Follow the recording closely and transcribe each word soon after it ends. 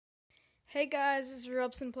Hey guys, this is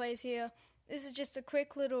Robson Plays here. This is just a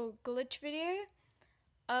quick little glitch video.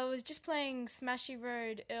 I was just playing SMASHY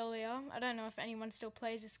Road earlier. I don't know if anyone still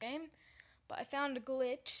plays this game, but I found a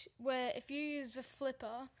glitch where if you use the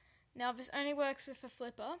flipper, now this only works with a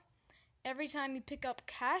flipper, every time you pick up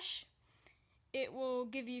cash, it will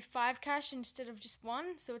give you 5 cash instead of just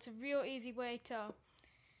 1, so it's a real easy way to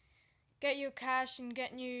get your cash and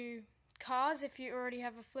get new cars if you already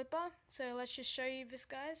have a flipper. So let's just show you this,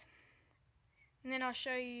 guys. And then I'll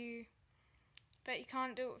show you that you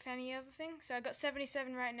can't do it with any other thing. So I got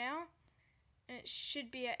 77 right now, and it should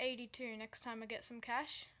be at 82 next time I get some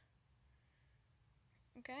cash.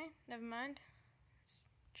 Okay, never mind.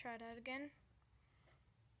 Let's try that again.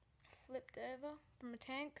 Flipped over from a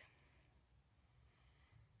tank.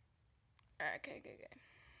 Okay, go.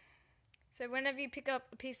 So whenever you pick up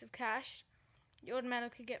a piece of cash, you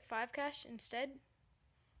automatically get 5 cash instead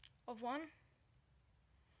of 1.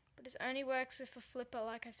 But this only works with a flipper,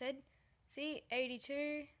 like I said. See,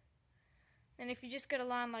 82. And if you just get a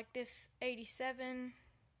line like this, 87,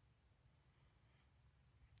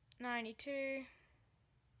 92.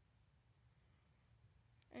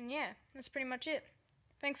 And yeah, that's pretty much it.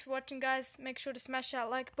 Thanks for watching, guys. Make sure to smash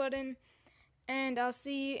that like button, and I'll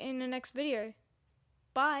see you in the next video.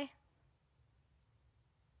 Bye.